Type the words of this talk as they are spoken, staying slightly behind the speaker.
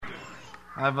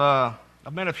I've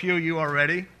met a few of you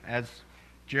already. As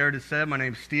Jared has said, my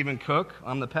name's Stephen Cook.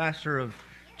 I'm the pastor of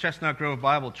Chestnut Grove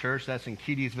Bible Church. That's in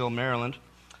Keedysville, Maryland.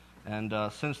 And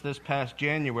since this past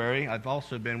January, I've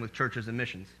also been with Churches and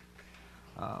Missions.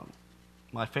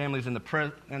 My family's in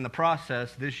the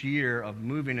process this year of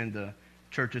moving into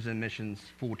Churches and Missions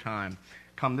full time.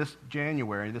 This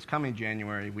coming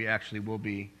January, we actually will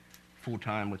be full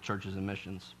time with Churches and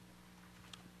Missions.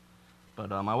 But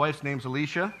my wife's name's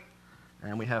Alicia,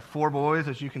 and we have 4 boys,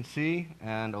 as you can see,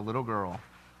 and a little girl.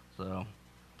 So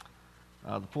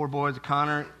the 4 boys are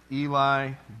Connor,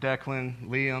 Eli, Declan,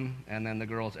 Liam, and then the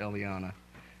girl's Eliana.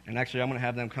 And actually, I'm going to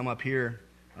have them come up here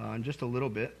in just a little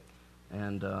bit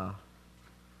and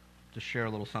just share a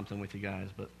little something with you guys.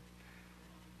 But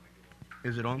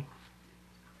is it on?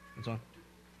 It's on?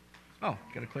 Oh,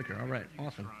 got a clicker. All right,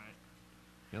 awesome.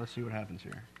 Yeah, let's see what happens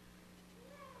here.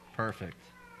 Perfect.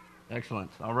 Excellent.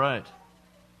 All right.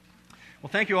 Well,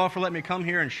 thank you all for letting me come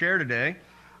here and share today.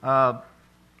 I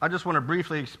just want to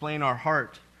briefly explain our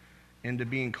heart into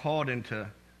being called into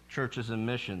Churches and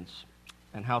Missions,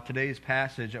 and how today's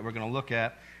passage that we're going to look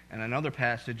at and another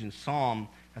passage in Psalm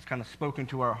has kind of spoken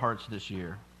to our hearts this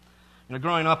year. You know,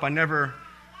 growing up, I never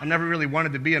really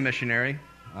wanted to be a missionary.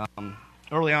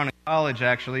 Early on in college,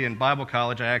 actually, in Bible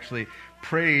college, I actually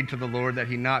prayed to the Lord that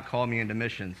He not call me into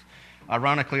missions.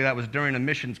 Ironically, that was during a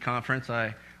missions conference.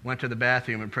 I went to the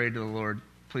bathroom and prayed to the Lord,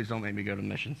 please don't make me go to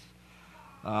missions.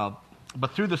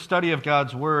 But through the study of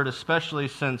God's Word, especially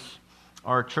since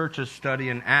our church's study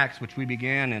in Acts, which we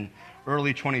began in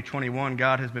early 2021,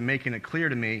 God has been making it clear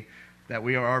to me that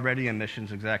we are already in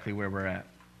missions exactly where we're at.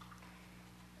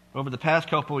 Over the past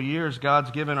couple of years,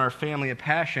 God's given our family a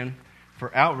passion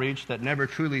for outreach that never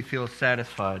truly feels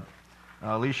satisfied.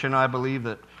 Alicia and I believe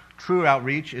that true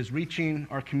outreach is reaching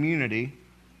our community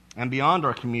and beyond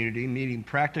our community, meeting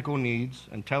practical needs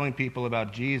and telling people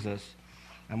about Jesus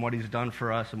and what He's done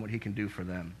for us and what He can do for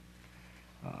them.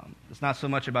 It's not so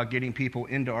much about getting people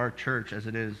into our church as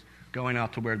it is going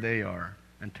out to where they are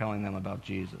and telling them about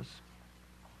Jesus.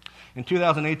 In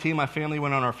 2018, my family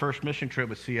went on our first mission trip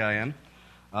with CIM,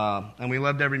 and we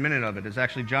loved every minute of it. It's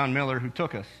actually John Miller who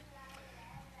took us.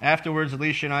 Afterwards,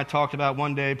 Alicia and I talked about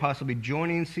one day possibly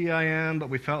joining CIM, but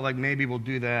we felt like maybe we'll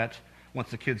do that once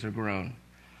the kids are grown.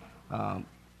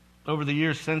 Over the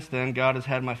years since then, God has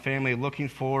had my family looking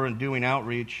for and doing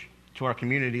outreach to our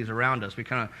communities around us. We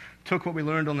kind of took what we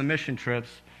learned on the mission trips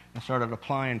and started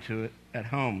applying to it at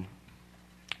home.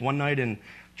 One night in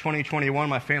 2021,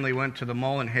 my family went to the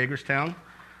mall in Hagerstown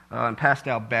and passed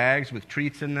out bags with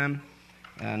treats in them.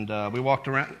 And we walked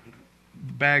around.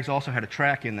 Bags also had a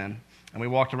track in them. And we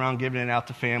walked around giving it out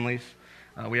to families.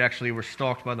 We actually were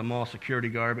stalked by the mall security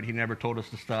guard, but he never told us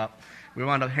to stop. We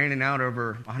wound up handing out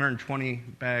over 120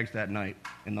 bags that night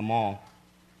in the mall.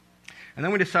 And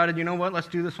then we decided, you know what, let's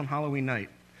do this on Halloween night.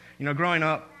 You know, growing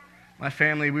up, my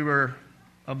family, we were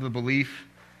of the belief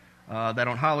that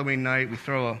on Halloween night we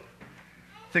throw a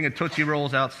thing of Tootsie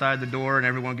Rolls outside the door and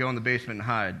everyone go in the basement and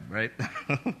hide, right?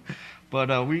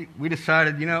 But we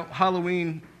decided, you know,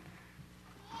 Halloween,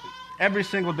 every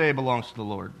single day belongs to the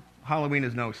Lord. Halloween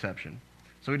is no exception.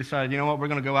 So we decided, you know what, we're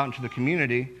going to go out into the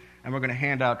community and we're going to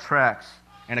hand out tracts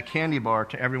and a candy bar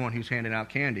to everyone who's handing out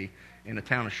candy in the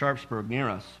town of Sharpsburg near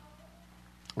us.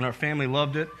 And our family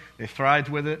loved it. They thrived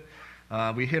with it.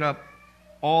 We hit up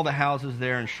all the houses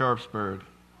there in Sharpsburg.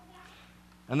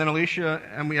 And then Alicia,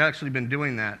 and we actually been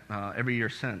doing that every year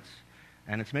since.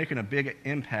 And it's making a big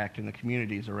impact in the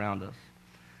communities around us.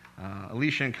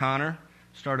 Alicia and Connor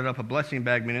started up a blessing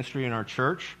bag ministry in our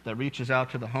church that reaches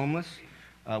out to the homeless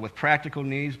with practical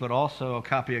needs, but also a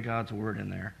copy of God's Word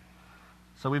in there.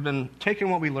 So we've been taking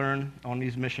what we learn on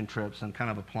these mission trips and kind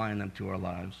of applying them to our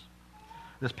lives.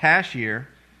 This past year,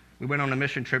 we went on a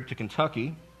mission trip to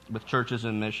Kentucky with Churches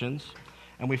and Missions,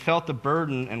 and we felt the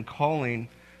burden and calling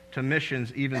to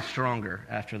missions even stronger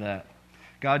after that.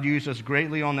 God used us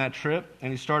greatly on that trip,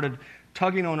 and He started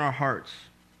tugging on our hearts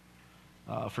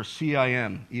for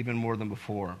CIM even more than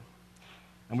before.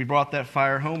 And we brought that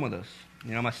fire home with us.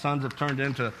 You know, my sons have turned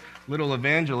into little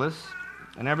evangelists,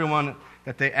 and everyone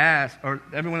that they ask, or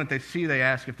everyone that they see, they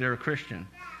ask if they're a Christian.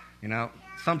 You know,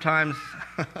 sometimes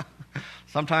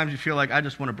you feel like I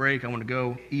just want a break. I want to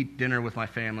go eat dinner with my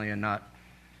family and not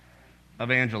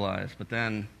evangelize. But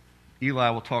then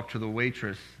Eli will talk to the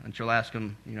waitress, and she'll ask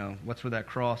him, you know, what's with that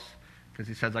cross? Because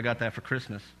he says, I got that for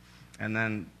Christmas. And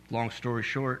then, long story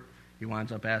short, he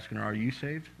winds up asking her, are you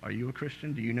saved? Are you a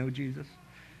Christian? Do you know Jesus?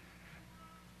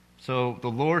 So the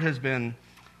Lord has been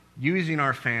using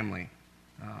our family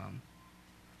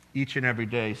each and every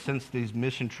day since these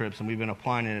mission trips, and we've been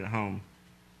applying it at home.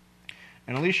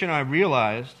 And Alicia and I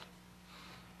realized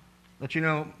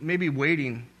that, maybe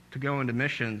waiting to go into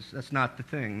missions, that's not the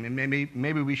thing.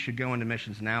 Maybe we should go into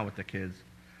missions now with the kids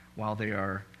while they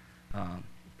are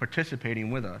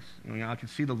participating with us. I can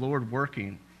see the Lord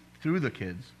working through the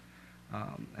kids.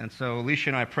 And so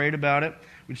Alicia and I prayed about it.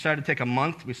 We decided to take a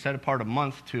month. We set apart a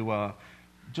month to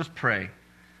just pray.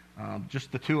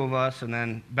 Just the two of us, and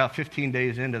then about 15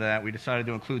 days into that, we decided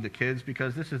to include the kids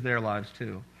because this is their lives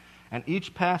too. And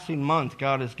each passing month,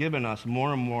 God has given us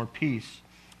more and more peace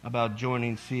about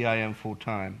joining CIM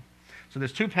full-time. So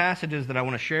there's two passages that I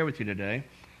want to share with you today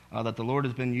that the Lord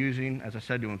has been using, as I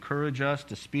said, to encourage us,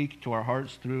 to speak to our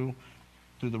hearts through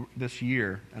this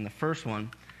year. And the first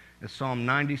one is Psalm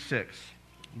 96,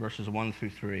 verses 1 through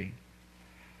 3.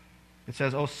 It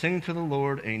says, "Oh, sing to the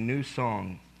Lord a new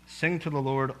song. Sing to the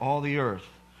Lord all the earth.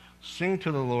 Sing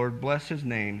to the Lord, bless his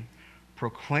name.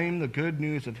 Proclaim the good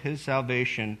news of his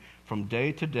salvation from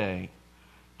day to day.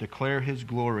 Declare his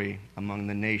glory among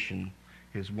the nation,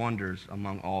 his wonders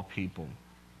among all people."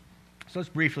 So let's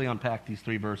briefly unpack these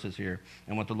three verses here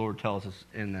and what the Lord tells us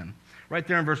in them. Right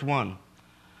there in verse 1,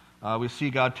 we see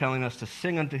God telling us to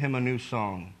sing unto him a new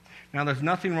song. Now, there's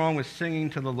nothing wrong with singing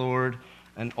to the Lord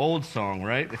an old song,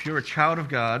 right? If you're a child of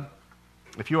God,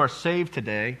 if you are saved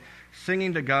today,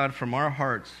 singing to God from our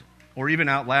hearts, or even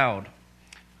out loud,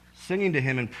 singing to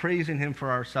him and praising him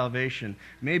for our salvation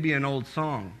may be an old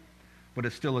song, but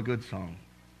it's still a good song.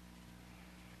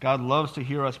 God loves to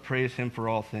hear us praise him for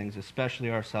all things, especially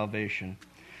our salvation.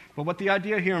 But what the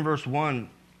idea here in verse 1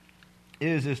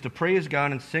 is to praise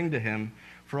God and sing to him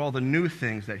for all the new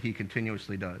things that he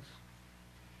continuously does.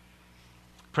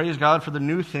 Praise God for the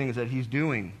new things that he's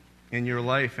doing in your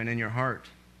life and in your heart.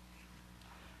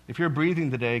 If you're breathing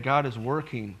today, God is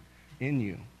working in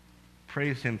you.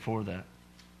 Praise him for that.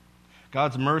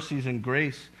 God's mercies and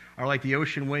grace are like the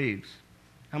ocean waves.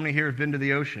 How many here have been to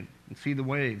the ocean and see the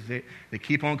waves? They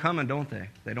keep on coming, don't they?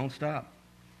 They don't stop.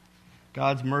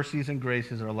 God's mercies and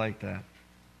graces are like that.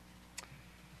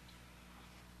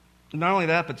 Not only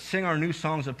that, but sing our new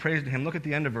songs of praise to him. Look at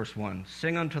the end of verse 1.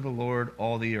 Sing unto the Lord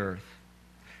all the earth.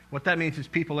 What that means is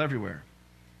people everywhere.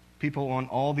 People on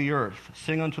all the earth.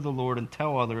 Sing unto the Lord and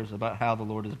tell others about how the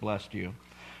Lord has blessed you.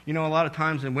 A lot of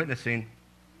times in witnessing,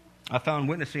 I found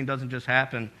witnessing doesn't just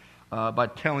happen by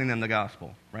telling them the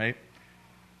gospel, right?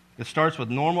 It starts with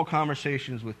normal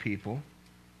conversations with people,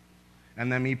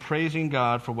 and then me praising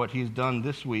God for what he's done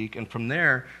this week, and from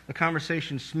there, the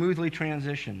conversation smoothly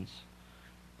transitions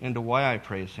into why I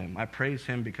praise him. I praise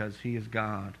him because he is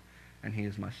God, and he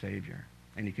is my Savior,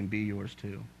 and he can be yours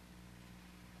too.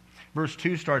 Verse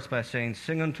 2 starts by saying,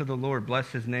 "Sing unto the Lord,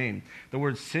 bless his name." The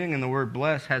word sing and the word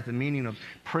bless has the meaning of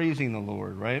praising the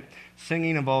Lord, right?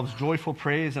 Singing involves joyful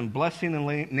praise, and blessing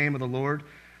the name of the Lord,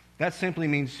 that simply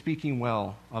means speaking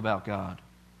well about God.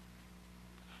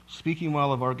 Speaking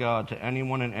well of our God to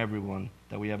anyone and everyone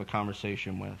that we have a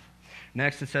conversation with.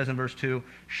 Next, it says in verse 2,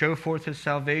 "Show forth his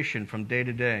salvation from day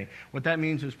to day." What that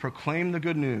means is proclaim the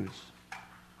good news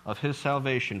of his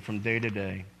salvation from day to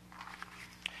day.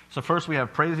 So first we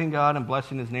have praising God and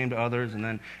blessing his name to others, and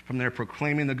then from there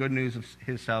proclaiming the good news of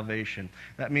his salvation.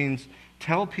 That means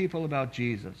tell people about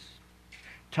Jesus.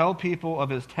 Tell people of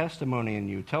his testimony in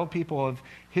you. Tell people of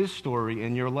his story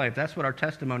in your life. That's what our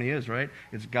testimony is, right?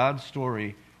 It's God's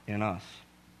story in us.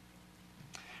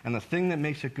 And the thing that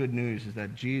makes it good news is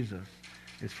that Jesus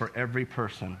is for every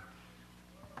person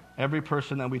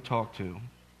that we talk to.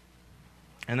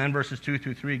 And then verses 2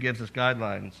 through 3 gives us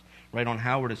guidelines, right, on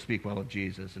how we're to speak well of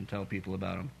Jesus and tell people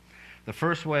about him. The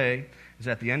first way is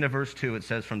at the end of verse 2, it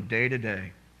says from day to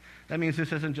day. That means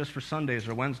this isn't just for Sundays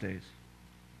or Wednesdays.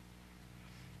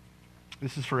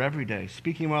 This is for every day.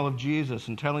 Speaking well of Jesus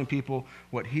and telling people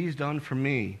what he's done for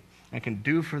me and can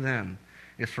do for them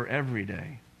is for every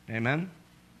day. Amen?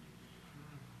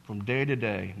 From day to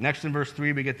day. Next in verse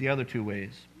 3, we get the other two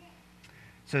ways.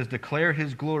 It says, declare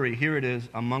his glory. Here it is,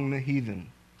 among the heathen.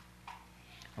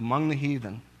 Among the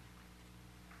heathen.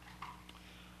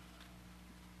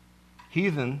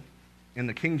 Heathen, in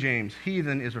the King James,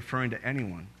 heathen is referring to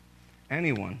anyone.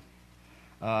 Anyone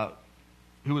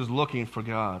who is looking for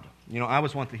God. You know, I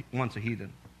was once a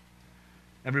heathen.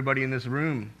 Everybody in this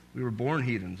room, we were born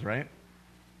heathens, right?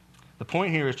 The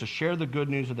point here is to share the good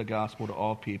news of the gospel to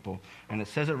all people. And it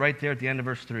says it right there at the end of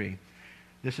verse 3.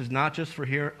 This is not just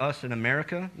for us in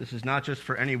America. This is not just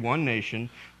for any one nation.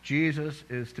 Jesus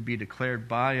is to be declared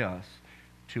by us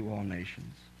to all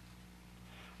nations.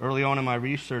 Early on in my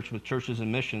research with churches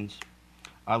and missions,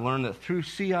 I learned that through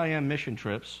CIM mission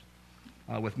trips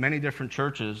with many different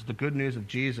churches, the good news of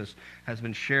Jesus has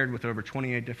been shared with over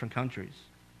 28 different countries.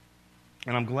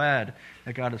 And I'm glad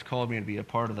that God has called me to be a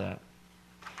part of that.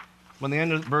 When the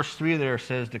end of verse 3 there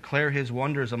says, declare his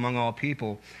wonders among all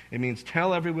people, it means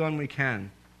tell everyone we can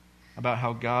about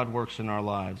how God works in our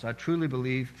lives. I truly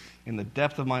believe in the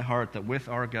depth of my heart that with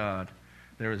our God,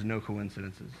 there is no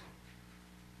coincidences.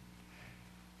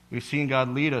 We've seen God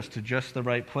lead us to just the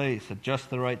right place at just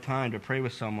the right time to pray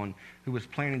with someone who was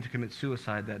planning to commit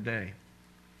suicide that day.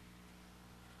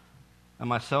 And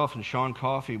myself and Sean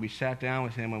Coffey, we sat down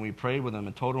with him and we prayed with him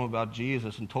and told him about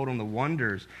Jesus and told him the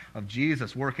wonders of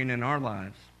Jesus working in our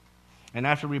lives. And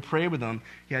after we prayed with him,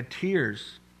 he had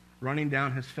tears running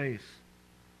down his face.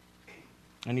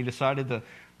 And he decided to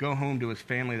go home to his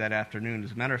family that afternoon.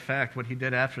 As a matter of fact, what he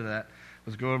did after that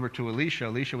was go over to Alicia.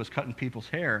 Alicia was cutting people's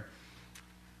hair.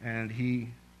 And he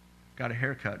got a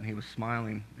haircut, and he was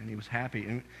smiling, and he was happy.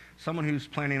 And someone who's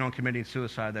planning on committing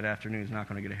suicide that afternoon is not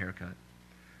going to get a haircut.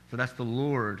 So that's the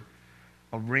Lord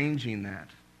arranging that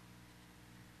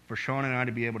for Sean and I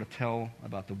to be able to tell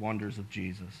about the wonders of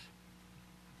Jesus.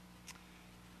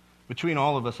 Between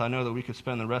all of us, I know that we could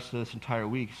spend the rest of this entire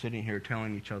week sitting here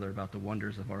telling each other about the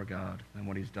wonders of our God and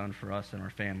what he's done for us and our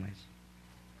families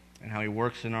and how he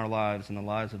works in our lives and the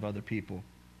lives of other people.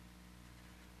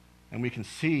 And we can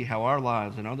see how our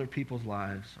lives and other people's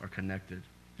lives are connected.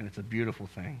 And it's a beautiful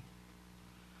thing.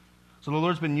 So the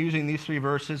Lord's been using these 3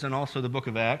 verses and also the book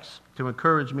of Acts to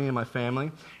encourage me and my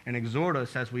family and exhort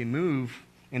us as we move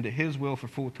into his will for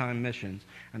full-time missions.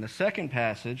 And the second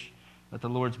passage that the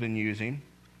Lord's been using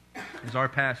is our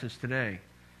passage today.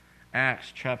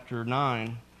 Acts chapter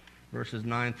 9, verses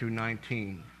 9 through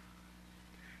 19.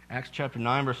 Acts chapter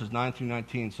 9, verses 9 through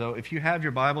 19. So if you have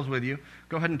your Bibles with you,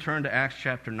 go ahead and turn to Acts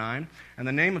chapter 9. And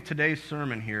the name of today's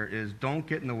sermon here is Don't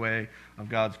Get in the Way of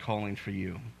God's Calling for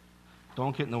You.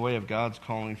 Don't get in the way of God's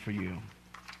calling for you.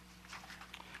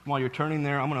 While you're turning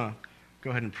there, I'm going to go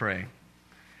ahead and pray.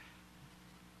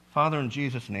 Father, in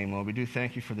Jesus' name, Lord, we do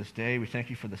thank you for this day. We thank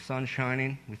you for the sun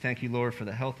shining. We thank you, Lord, for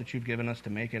the health that you've given us to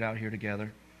make it out here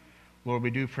together. Lord, we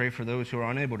do pray for those who are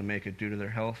unable to make it due to their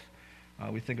health.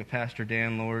 We think of Pastor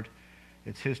Dan, Lord.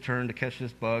 It's his turn to catch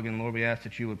this bug, and Lord, we ask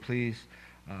that you would please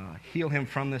heal him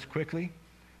from this quickly.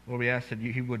 Lord, we ask that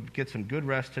he would get some good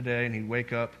rest today, and he'd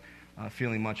wake up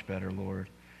feeling much better, Lord.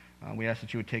 We ask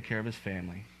that you would take care of his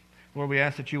family. Lord, we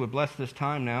ask that you would bless this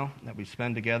time now that we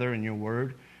spend together in your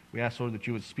word. We ask, Lord, that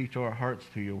you would speak to our hearts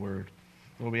through your word.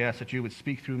 Lord, we ask that you would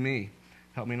speak through me.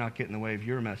 Help me not get in the way of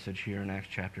your message here in Acts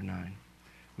chapter 9.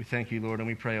 We thank you, Lord, and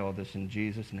we pray all this in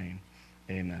Jesus' name.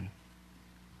 Amen.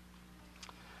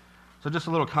 So just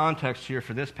a little context here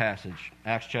for this passage,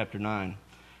 Acts chapter 9.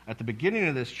 At the beginning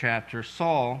of this chapter,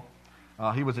 Saul,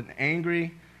 he was an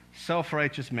angry,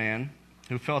 self-righteous man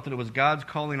who felt that it was God's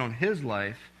calling on his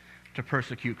life to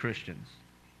persecute Christians.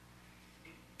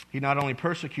 He not only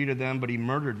persecuted them, but he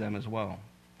murdered them as well.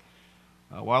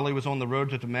 While he was on the road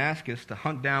to Damascus to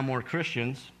hunt down more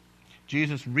Christians,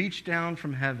 Jesus reached down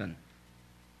from heaven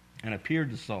and appeared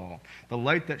to Saul. The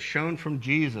light that shone from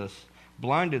Jesus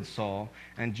blinded Saul,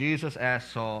 and Jesus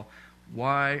asked Saul,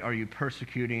 "Why are you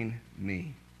persecuting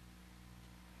me?"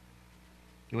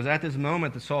 It was at this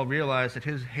moment that Saul realized that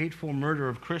his hateful murder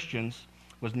of Christians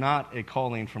was not a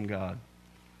calling from God.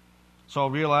 Saul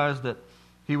realized that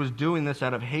he was doing this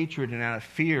out of hatred and out of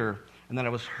fear, and that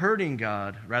it was hurting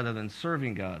God rather than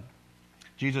serving God.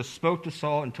 Jesus spoke to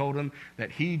Saul and told him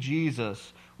that he,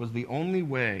 Jesus, was the only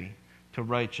way to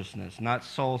righteousness, not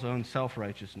Saul's own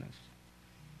self-righteousness.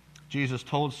 Jesus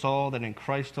told Saul that in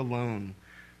Christ alone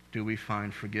do we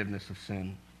find forgiveness of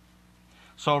sin.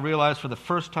 Saul realized for the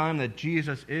first time that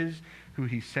Jesus is who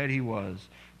he said he was.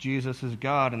 Jesus is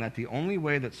God, and that the only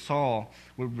way that Saul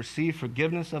would receive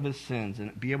forgiveness of his sins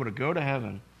and be able to go to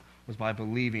heaven was by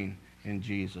believing in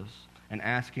Jesus and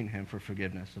asking him for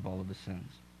forgiveness of all of his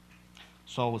sins.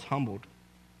 Saul was humbled.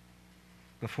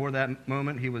 Before that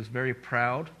moment, he was very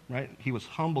proud, right? He was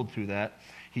humbled through that.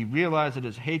 He realized that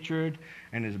his hatred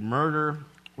and his murder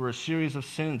were a series of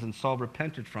sins, and Saul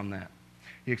repented from that.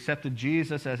 He accepted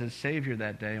Jesus as his Savior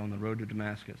that day on the road to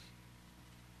Damascus.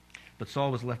 But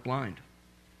Saul was left blind.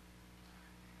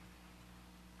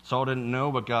 Saul didn't know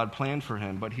what God planned for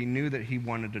him, but he knew that he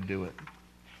wanted to do it.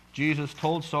 Jesus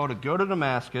told Saul to go to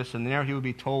Damascus, and there he would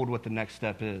be told what the next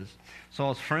step is.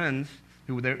 Saul's friends,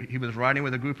 he was riding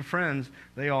with a group of friends,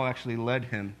 they all actually led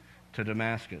him to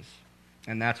Damascus.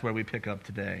 And that's where we pick up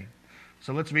today.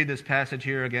 So let's read this passage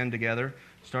here again together,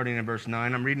 starting in verse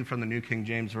 9. I'm reading from the New King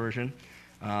James Version.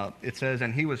 It says,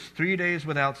 "And he was 3 days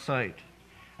without sight,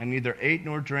 and neither ate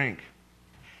nor drank.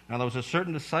 Now there was a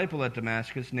certain disciple at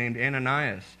Damascus named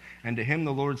Ananias, and to him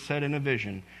the Lord said in a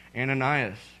vision,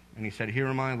 'Ananias.' And he said, 'Here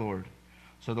am I, Lord.'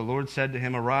 So the Lord said to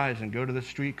him, 'Arise and go to the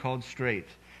street called Straight,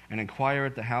 and inquire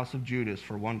at the house of Judas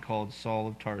for one called Saul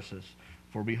of Tarsus.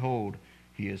 For behold,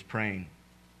 he is praying.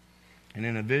 And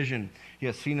in a vision he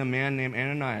has seen a man named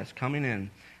Ananias coming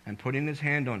in and putting his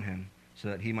hand on him so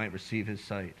that he might receive his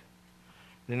sight.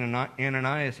 Then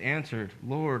Ananias answered,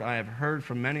 Lord, I have heard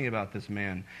from many about this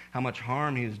man, how much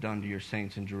harm he has done to your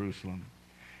saints in Jerusalem.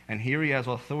 And here he has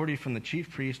authority from the chief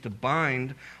priest to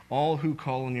bind all who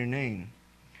call on your name.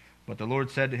 But the Lord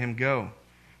said to him, Go,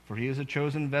 for he is a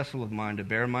chosen vessel of mine to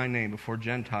bear my name before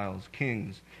Gentiles,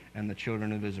 kings, and the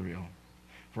children of Israel.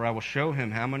 For I will show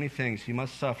him how many things he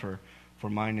must suffer for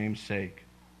my name's sake.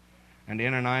 And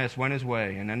Ananias went his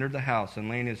way and entered the house, and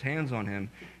laying his hands on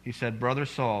him, he said, Brother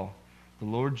Saul, the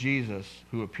Lord Jesus,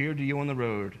 who appeared to you on the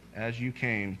road as you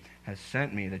came, has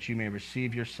sent me that you may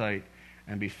receive your sight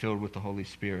and be filled with the Holy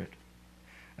Spirit.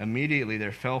 Immediately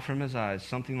there fell from his eyes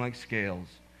something like scales,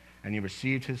 and he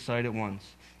received his sight at once,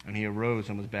 and he arose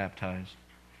and was baptized.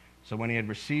 So when he had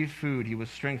received food, he was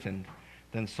strengthened.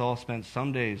 Then Saul spent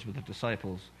some days with the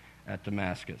disciples at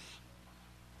Damascus.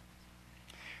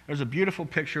 There's a beautiful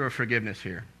picture of forgiveness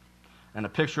here, and a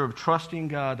picture of trusting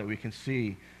God that we can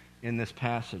see in this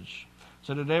passage.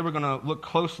 So today we're going to look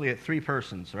closely at three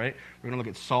persons, right? We're going to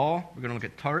look at Saul, we're going to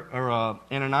look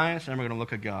at Ananias, and we're going to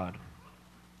look at God.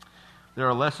 There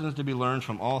are lessons to be learned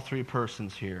from all three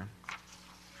persons here.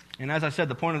 And as I said,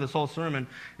 the point of this whole sermon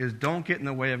is don't get in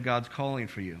the way of God's calling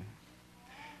for you.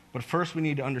 But first we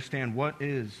need to understand, what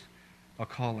is a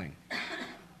calling?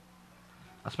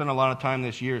 I spent a lot of time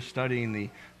this year studying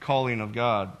the calling of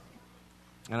God.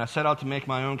 And I set out to make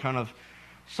my own kind of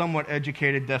somewhat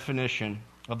educated definition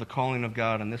of the calling of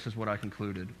God, and this is what I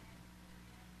concluded.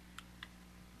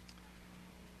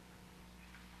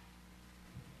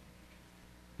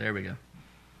 There we go.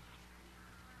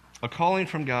 A calling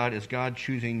from God is God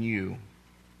choosing you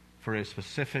for a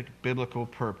specific biblical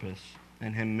purpose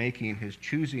and him making his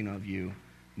choosing of you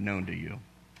known to you.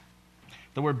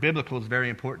 The word biblical is very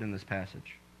important in this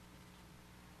passage.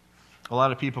 A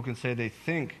lot of people can say they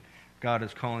think God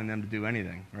is calling them to do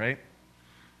anything, right?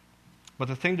 But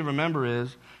the thing to remember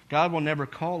is, God will never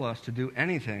call us to do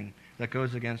anything that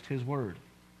goes against his word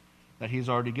that he's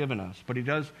already given us. But he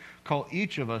does call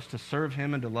each of us to serve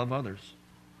him and to love others.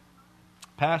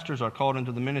 Pastors are called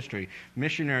into the ministry.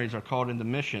 Missionaries are called into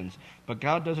missions. But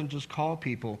God doesn't just call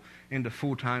people into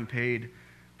full-time paid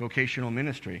vocational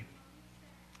ministry.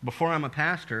 Before I'm a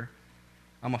pastor,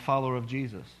 I'm a follower of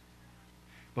Jesus.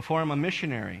 Before I'm a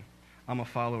missionary, I'm a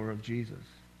follower of Jesus.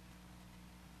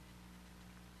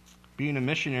 Being a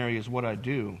missionary is what I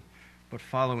do, but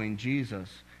following Jesus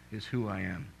is who I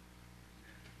am.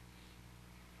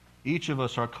 Each of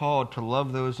us are called to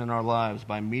love those in our lives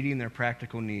by meeting their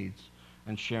practical needs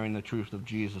and sharing the truth of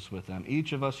Jesus with them.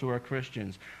 Each of us who are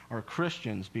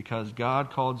Christians because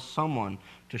God called someone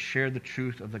to share the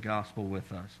truth of the gospel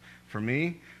with us. For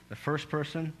me, the first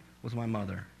person was my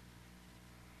mother.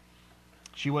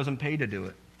 She wasn't paid to do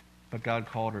it, but God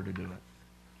called her to do it.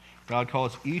 God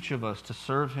calls each of us to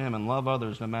serve him and love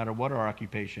others no matter what our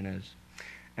occupation is.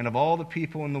 And of all the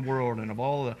people in the world, and of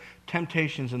all the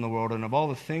temptations in the world, and of all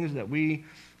the things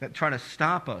that try to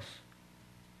stop us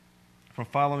from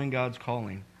following God's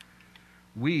calling,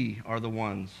 we are the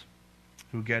ones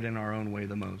who get in our own way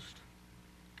the most.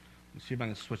 Let's see if I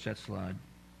can switch that slide.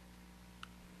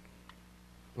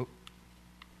 Oh,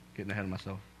 getting ahead of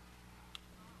myself.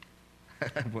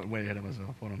 I went way ahead of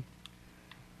myself. Hold on.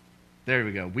 There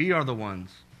we go. We are the ones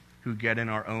who get in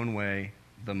our own way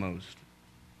the most.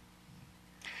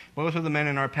 Both of the men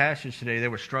in our passage today, they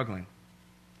were struggling.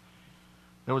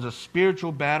 There was a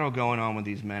spiritual battle going on with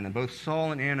these men, and both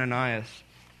Saul and Ananias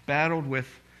battled with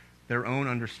their own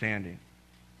understanding.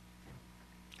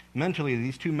 Mentally,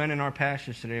 these two men in our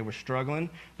passage today were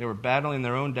struggling. They were battling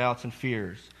their own doubts and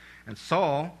fears. And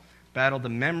Saul battled the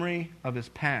memory of his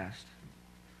past.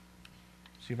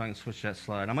 See if I can switch that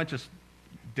slide. I might just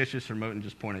ditch this remote and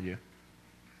just point at you.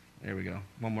 There we go.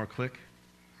 One more click.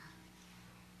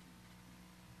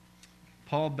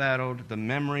 Paul battled the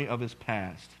memory of his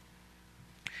past.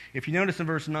 If you notice in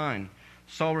verse 9,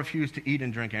 Saul refused to eat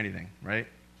and drink anything, right?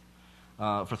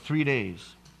 For 3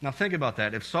 days. Now think about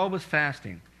that. If Saul was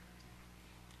fasting,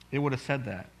 it would have said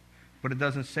that. But it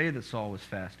doesn't say that Saul was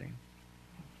fasting.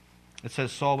 It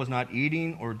says Saul was not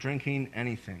eating or drinking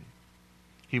anything.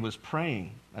 He was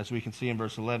praying, as we can see in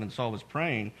verse 11. Saul was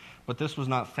praying, but this was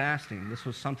not fasting. This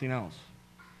was something else.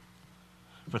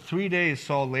 For 3 days,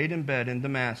 Saul laid in bed in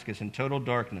Damascus in total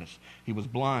darkness. He was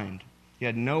blind. He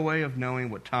had no way of knowing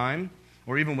what time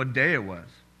or even what day it was,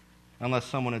 unless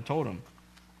someone had told him.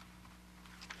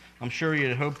 I'm sure he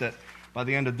had hoped that by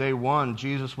the end of day 1,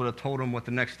 Jesus would have told him what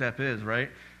the next step is, right?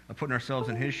 Of putting ourselves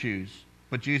in his shoes.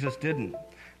 But Jesus didn't.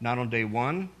 Not on day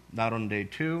 1, not on day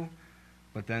 2,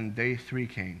 but then day 3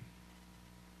 came.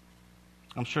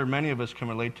 I'm sure many of us can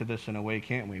relate to this in a way,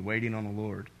 can't we? Waiting on the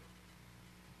Lord.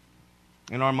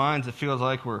 In our minds, it feels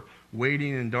like we're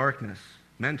waiting in darkness,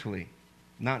 mentally,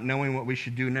 not knowing what we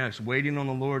should do next, waiting on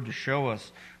the Lord to show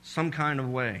us some kind of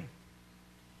way.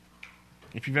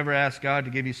 If you've ever asked God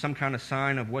to give you some kind of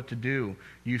sign of what to do,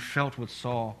 you felt what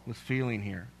Saul was feeling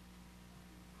here.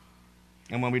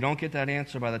 And when we don't get that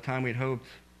answer by the time we'd hoped,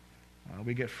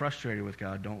 we get frustrated with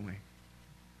God, don't we?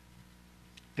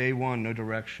 Day 1, no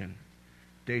direction.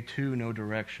 Day 2, no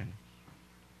direction.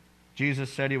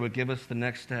 Jesus said he would give us the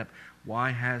next step.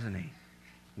 Why hasn't he?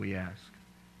 We ask.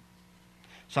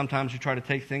 Sometimes we try to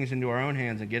take things into our own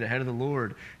hands and get ahead of the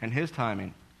Lord and his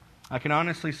timing. I can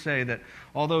honestly say that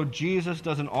although Jesus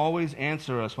doesn't always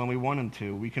answer us when we want him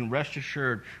to, we can rest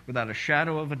assured without a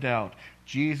shadow of a doubt,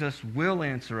 Jesus will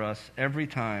answer us every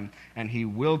time, and he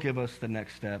will give us the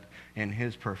next step in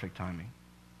his perfect timing.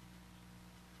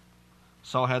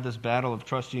 Saul had this battle of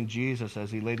trusting Jesus as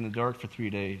he laid in the dark for 3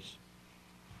 days.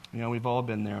 You know, we've all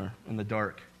been there in the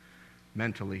dark,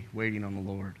 mentally, waiting on the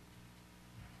Lord.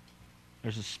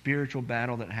 There's a spiritual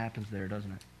battle that happens there,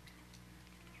 doesn't it?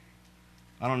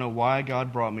 I don't know why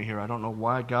God brought me here. I don't know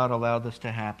why God allowed this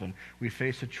to happen. We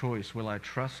face a choice. Will I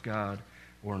trust God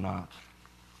or not?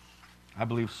 I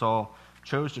believe Saul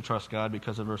chose to trust God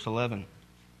because of verse 11.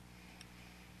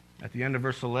 At the end of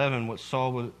verse 11, what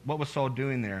was Saul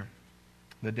doing there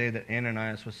the day that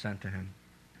Ananias was sent to him?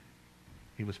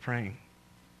 He was praying.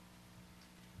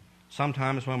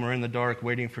 Sometimes when we're in the dark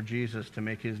waiting for Jesus to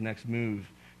make his next move,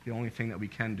 the only thing that we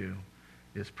can do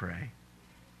is pray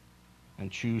and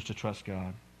choose to trust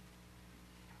God.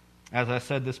 As I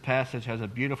said, this passage has a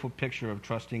beautiful picture of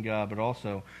trusting God, but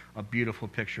also a beautiful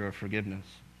picture of forgiveness.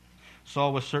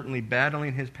 Saul was certainly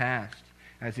battling his past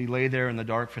as he lay there in the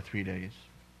dark for 3 days.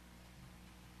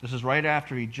 This is right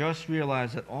after he just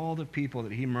realized that all the people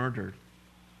that he murdered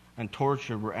and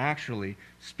tortured were actually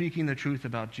speaking the truth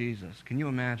about Jesus. Can you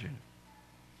imagine?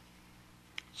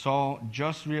 Saul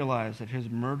just realized that his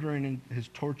murdering and his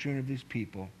torturing of these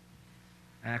people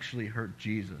actually hurt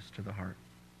Jesus to the heart.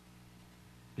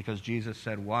 Because Jesus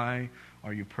said, "Why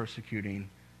are you persecuting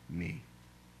me?"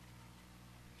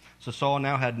 So Saul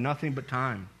now had nothing but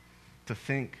time to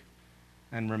think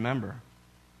and remember.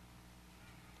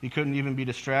 He couldn't even be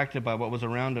distracted by what was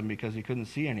around him because he couldn't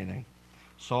see anything.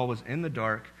 Saul was in the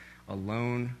dark,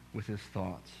 alone with his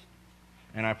thoughts.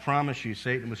 And I promise you,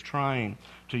 Satan was trying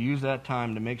to use that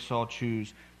time to make Saul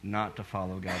choose not to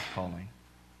follow God's calling.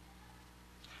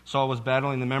 Saul was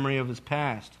battling the memory of his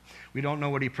past. We don't know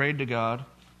what he prayed to God,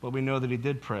 but we know that he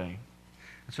did pray.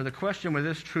 And so the question with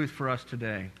this truth for us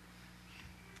today,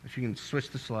 if you can switch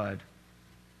the slide.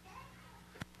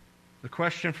 The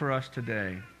question for us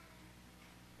today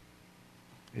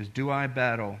is, do I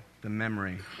battle the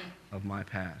memory of my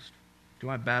past? Do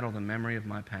I battle the memory of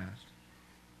my past?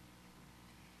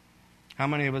 How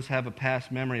many of us have a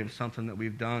past memory of something that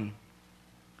we've done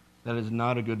that is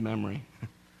not a good memory?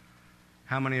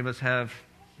 How many of us have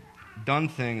done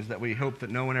things that we hope that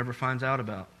no one ever finds out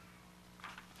about?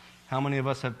 How many of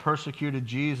us have persecuted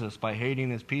Jesus by hating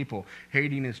his people,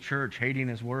 hating his church, hating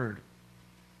his word?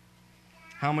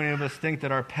 How many of us think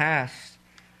that our past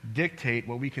dictate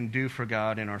what we can do for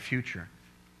God in our future?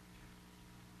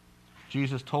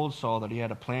 Jesus told Saul that he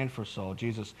had a plan for Saul.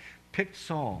 Jesus picked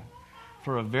Saul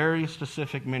for a very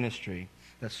specific ministry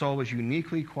that Saul was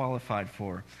uniquely qualified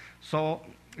for.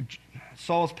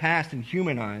 Saul's past in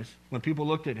human eyes, when people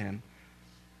looked at him,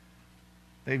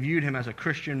 they viewed him as a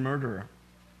Christian murderer.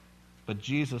 But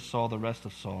Jesus saw the rest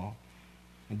of Saul,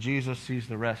 and Jesus sees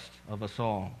the rest of us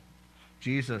all.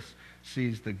 Jesus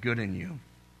sees the good in you.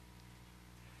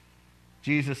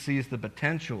 Jesus sees the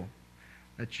potential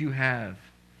that you have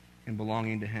in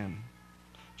belonging to him.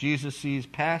 Jesus sees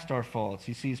past our faults.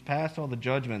 He sees past all the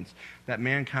judgments that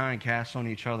mankind casts on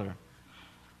each other.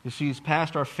 He sees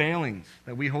past our failings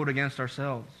that we hold against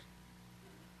ourselves.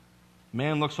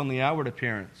 Man looks on the outward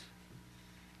appearance,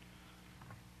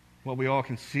 what we all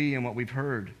can see and what we've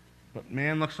heard. But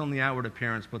man looks on the outward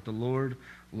appearance, but the Lord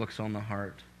looks on the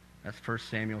heart, as 1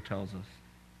 Samuel tells us.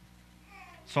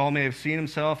 Saul may have seen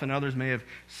himself and others may have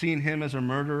seen him as a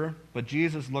murderer, but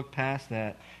Jesus looked past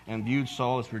that and viewed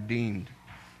Saul as redeemed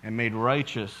and made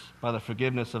righteous by the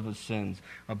forgiveness of his sins.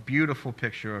 A beautiful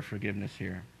picture of forgiveness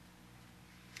here.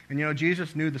 And you know,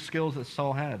 Jesus knew the skills that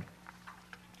Saul had.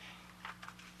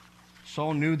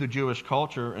 Saul knew the Jewish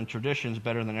culture and traditions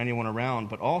better than anyone around,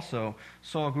 but also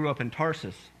Saul grew up in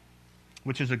Tarsus,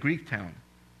 which is a Greek town.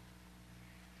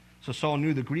 So Saul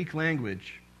knew the Greek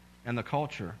language and the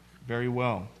culture very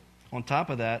well. On top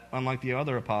of that, unlike the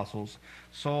other apostles,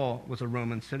 Saul was a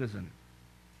Roman citizen.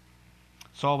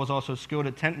 Saul was also skilled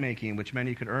at tent making, which meant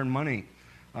he could earn money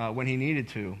when he needed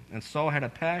to. And Saul had a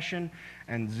passion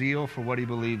and zeal for what he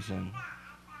believes in.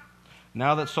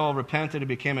 Now that Saul repented and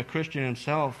became a Christian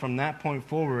himself, from that point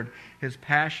forward, his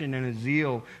passion and his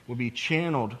zeal will be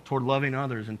channeled toward loving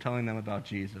others and telling them about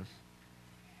Jesus.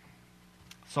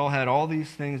 Saul had all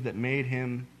these things that made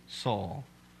him Saul.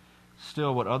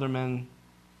 Still, what other men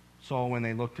saw when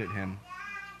they looked at him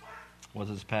was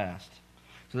his past.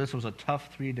 So this was a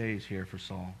tough 3 days here for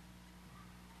Saul.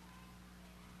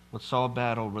 What Saul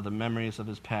battled were the memories of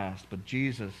his past, but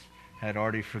Jesus had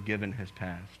already forgiven his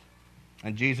past.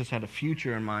 And Jesus had a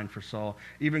future in mind for Saul,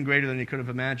 even greater than he could have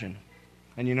imagined.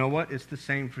 And you know what? It's the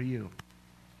same for you.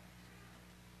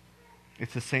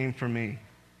 It's the same for me.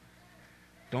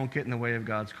 Don't get in the way of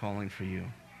God's calling for you.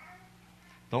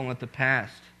 Don't let the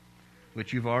past,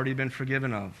 which you've already been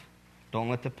forgiven of, don't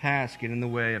let the past get in the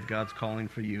way of God's calling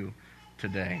for you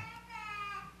today.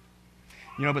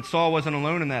 But Saul wasn't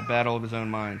alone in that battle of his own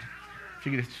mind. If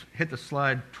you could hit the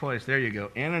slide twice, there you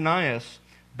go. Ananias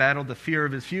battled the fear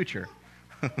of his future.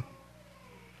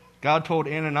 God told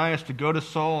Ananias to go to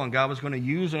Saul, and God was going to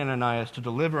use Ananias to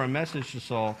deliver a message to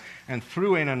Saul. And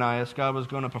through Ananias, God was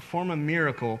going to perform a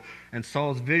miracle, and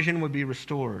Saul's vision would be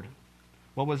restored.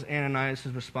 What was Ananias'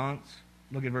 response?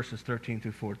 Look at verses 13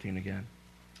 through 14 again.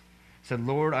 It said,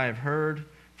 "Lord, I have heard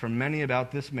from many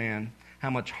about this man, how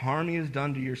much harm he has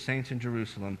done to your saints in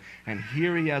Jerusalem, and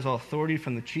here he has authority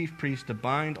from the chief priest to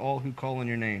bind all who call on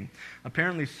your name."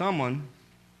 Apparently someone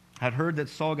had heard that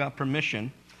Saul got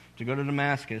permission to go to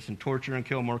Damascus and torture and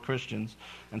kill more Christians,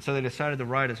 and so they decided to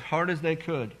ride as hard as they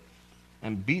could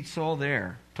and beat Saul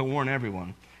there to warn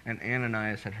everyone, and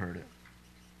Ananias had heard it.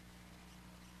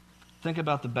 Think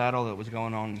about the battle that was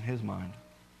going on in his mind.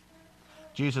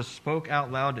 Jesus spoke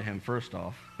out loud to him, first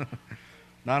off.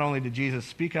 Not only did Jesus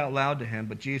speak out loud to him,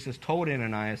 but Jesus told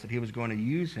Ananias that he was going to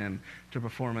use him to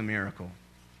perform a miracle.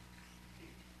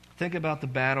 Think about the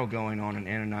battle going on in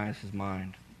Ananias'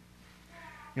 mind.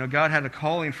 God had a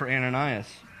calling for Ananias,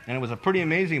 and it was a pretty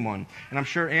amazing one. And I'm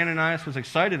sure Ananias was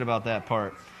excited about that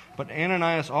part. But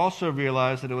Ananias also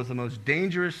realized that it was the most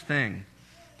dangerous thing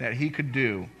that he could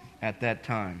do at that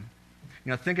time.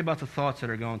 Think about the thoughts that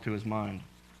are going through his mind.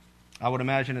 I would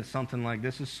imagine it's something like,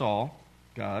 this is Saul,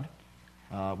 God.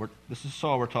 This is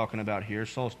Saul we're talking about here.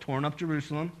 Saul's torn up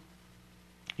Jerusalem.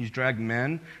 He's dragged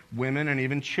men, women, and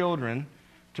even children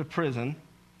to prison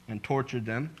and tortured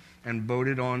them and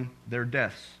voted on their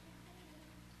deaths.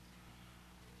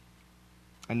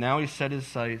 And now he's set his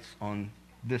sights on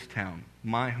this town,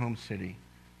 my home city,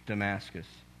 Damascus.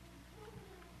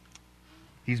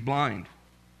 He's blind.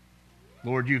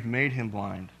 Lord, you've made him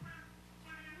blind.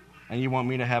 And you want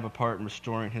me to have a part in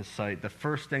restoring his sight. The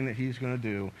first thing that he's going to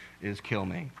do is kill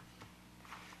me.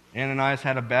 Ananias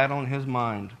had a battle in his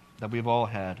mind that we've all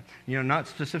had. Not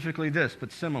specifically this,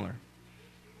 but similar.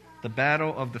 The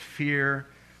battle of the fear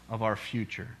of our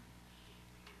future.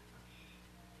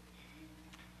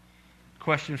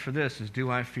 Question for this is, do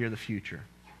I fear the future?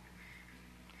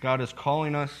 God is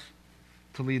calling us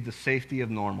to leave the safety of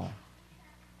normal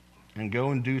and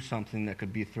go and do something that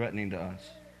could be threatening to us.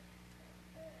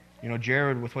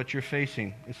 Jared, with what you're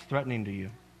facing, it's threatening to you.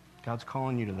 God's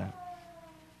calling you to that.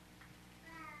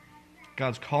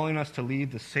 God's calling us to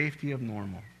leave the safety of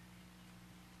normal.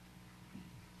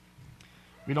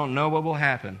 We don't know what will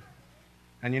happen.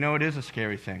 And it is a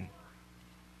scary thing.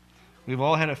 We've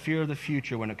all had a fear of the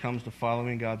future when it comes to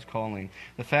following God's calling.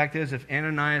 The fact is, if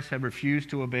Ananias had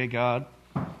refused to obey God,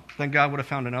 then God would have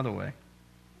found another way.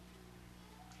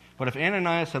 But if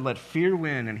Ananias had let fear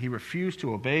win and he refused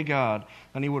to obey God,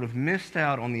 then he would have missed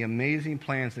out on the amazing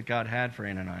plans that God had for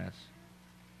Ananias.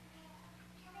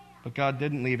 But God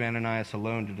didn't leave Ananias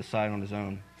alone to decide on his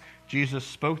own. Jesus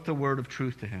spoke the word of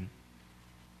truth to him.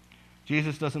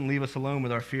 Jesus doesn't leave us alone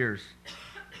with our fears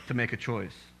to make a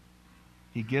choice.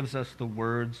 He gives us the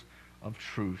words of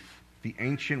truth, the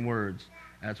ancient words,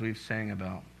 as we've sang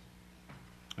about.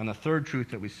 And the third truth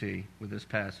that we see with this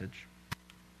passage,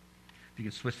 if you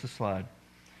could switch the slide,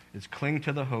 is cling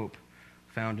to the hope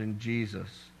found in Jesus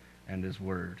and his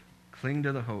word. Cling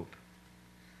to the hope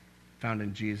found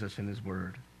in Jesus and his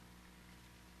word.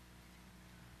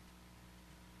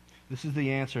 This is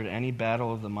the answer to any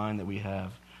battle of the mind that we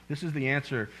have. This is the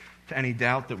answer to any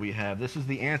doubt that we have. This is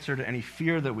the answer to any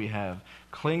fear that we have.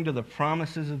 Cling to the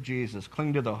promises of Jesus.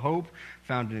 Cling to the hope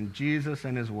found in Jesus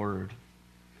and his word.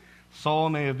 Saul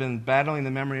may have been battling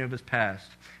the memory of his past,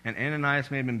 and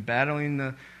Ananias may have been battling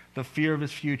the fear of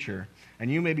his future,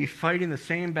 and you may be fighting the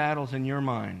same battles in your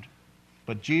mind,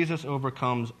 but Jesus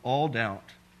overcomes all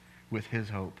doubt with his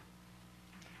hope.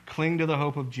 Cling to the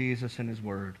hope of Jesus and his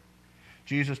word.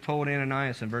 Jesus told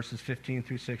Ananias in verses 15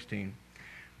 through 16,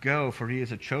 "Go, for he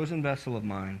is a chosen vessel of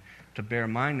mine to bear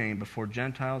my name before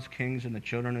Gentiles, kings, and the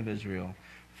children of Israel.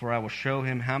 For I will show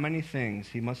him how many things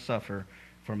he must suffer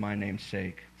for my name's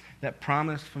sake." That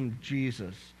promise from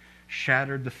Jesus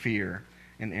shattered the fear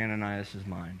in Ananias'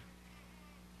 mind.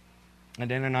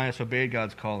 And Ananias obeyed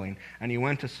God's calling, and he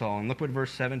went to Saul. And look what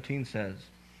verse 17 says.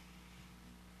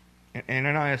 And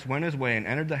Ananias went his way and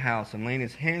entered the house, and laying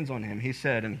his hands on him, he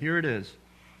said, and here it is,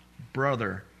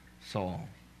 "Brother Saul."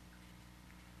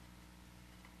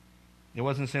 It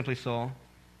wasn't simply Saul.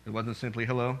 It wasn't simply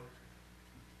hello.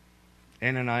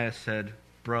 Ananias said,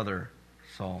 "Brother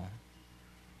Saul."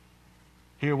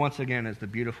 Here once again is the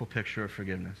beautiful picture of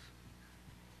forgiveness.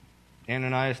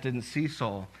 Ananias didn't see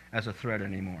Saul as a threat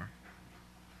anymore.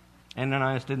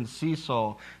 Ananias didn't see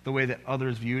Saul the way that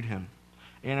others viewed him.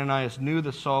 Ananias knew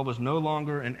that Saul was no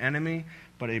longer an enemy,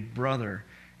 but a brother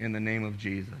in the name of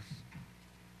Jesus.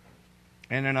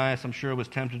 Ananias, I'm sure, was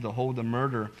tempted to hold the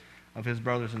murder of his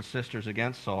brothers and sisters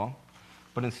against Saul,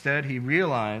 but instead he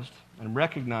realized and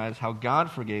recognized how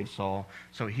God forgave Saul,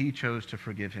 so he chose to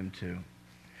forgive him too.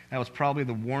 That was probably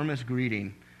the warmest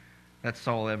greeting that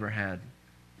Saul ever had.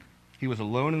 He was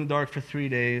alone in the dark for 3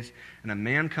 days, and a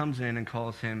man comes in and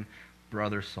calls him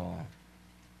Brother Saul.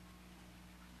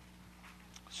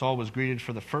 Saul was greeted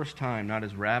for the first time, not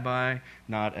as rabbi,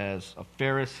 not as a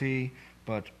Pharisee,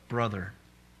 but brother.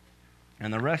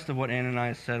 And the rest of what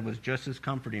Ananias said was just as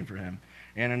comforting for him.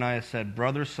 Ananias said,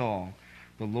 "Brother Saul,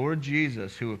 the Lord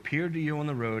Jesus, who appeared to you on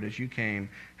the road as you came,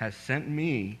 has sent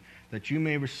me that you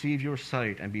may receive your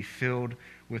sight and be filled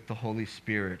with the Holy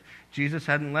Spirit." Jesus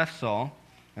hadn't left Saul,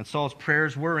 and Saul's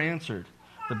prayers were answered.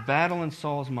 The battle in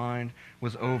Saul's mind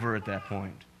was over at that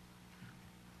point.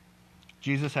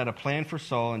 Jesus had a plan for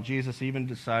Saul, and Jesus even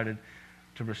decided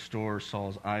to restore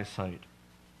Saul's eyesight.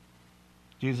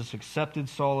 Jesus accepted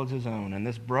Saul as his own, and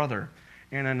this brother,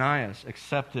 Ananias,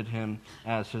 accepted him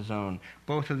as his own.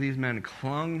 Both of these men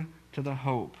clung to the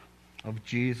hope of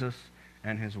Jesus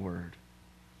and his word.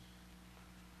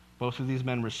 Both of these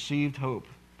men received hope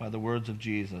by the words of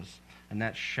Jesus, and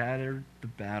that shattered the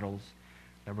battles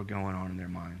that were going on in their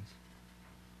minds.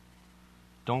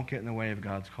 Don't get in the way of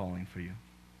God's calling for you.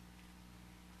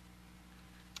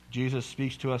 Jesus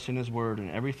speaks to us in his word,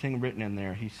 and everything written in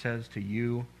there, he says to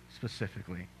you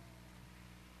specifically.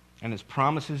 And his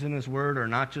promises in his word are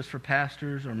not just for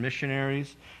pastors or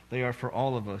missionaries. They are for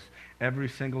all of us every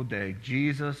single day.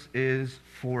 Jesus is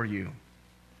for you.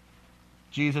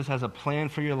 Jesus has a plan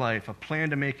for your life, a plan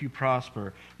to make you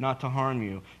prosper, not to harm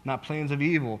you. Not plans of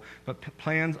evil, but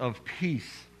plans of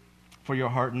peace for your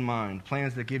heart and mind.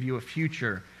 Plans that give you a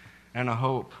future and a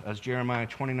hope, as Jeremiah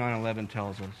 29:11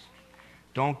 tells us.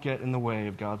 Don't get in the way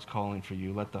of God's calling for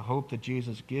you. Let the hope that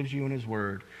Jesus gives you in his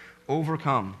word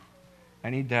overcome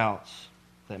any doubts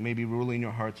that may be ruling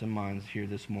your hearts and minds here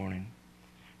this morning.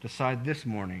 Decide this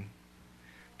morning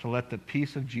to let the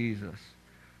peace of Jesus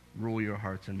rule your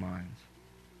hearts and minds.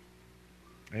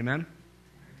 Amen?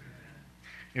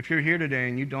 If you're here today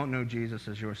and you don't know Jesus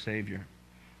as your Savior,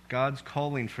 God's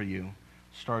calling for you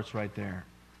starts right there.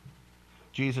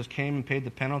 Jesus came and paid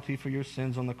the penalty for your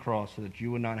sins on the cross so that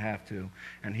you would not have to.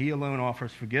 And he alone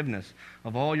offers forgiveness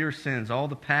of all your sins, all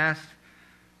the past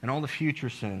and all the future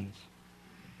sins.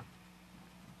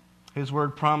 His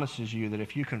word promises you that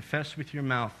if you confess with your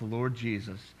mouth the Lord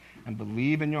Jesus and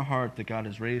believe in your heart that God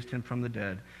has raised him from the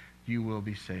dead, you will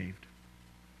be saved.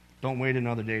 Don't wait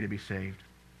another day to be saved.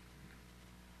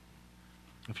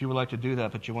 If you would like to do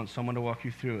that, but you want someone to walk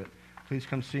you through it, please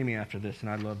come see me after this, and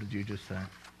I'd love to do just that.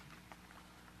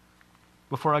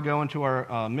 Before I go into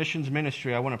our missions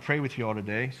ministry, I want to pray with you all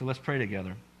today, so let's pray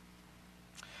together.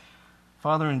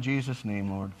 Father, in Jesus' name,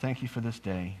 Lord, thank you for this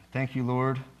day. Thank you,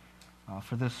 Lord,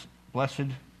 for this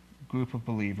blessed group of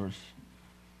believers.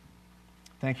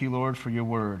 Thank you, Lord, for your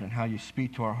word and how you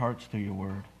speak to our hearts through your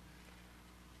word.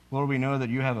 Lord, we know that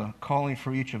you have a calling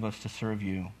for each of us to serve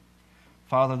you.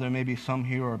 Father, there may be some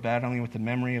here who are battling with the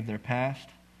memory of their past.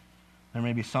 There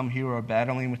may be some here who are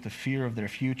battling with the fear of their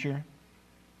future.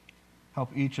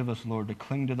 Help each of us, Lord, to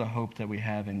cling to the hope that we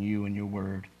have in you and your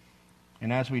word.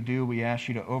 And as we do, we ask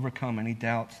you to overcome any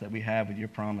doubts that we have with your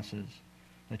promises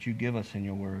that you give us in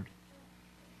your word.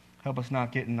 Help us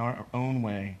not get in our own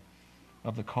way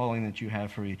of the calling that you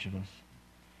have for each of us.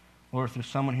 Lord, if there's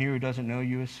someone here who doesn't know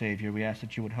you as Savior, we ask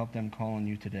that you would help them call on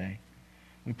you today.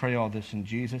 We pray all this in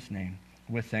Jesus' name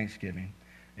with thanksgiving.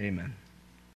 Amen.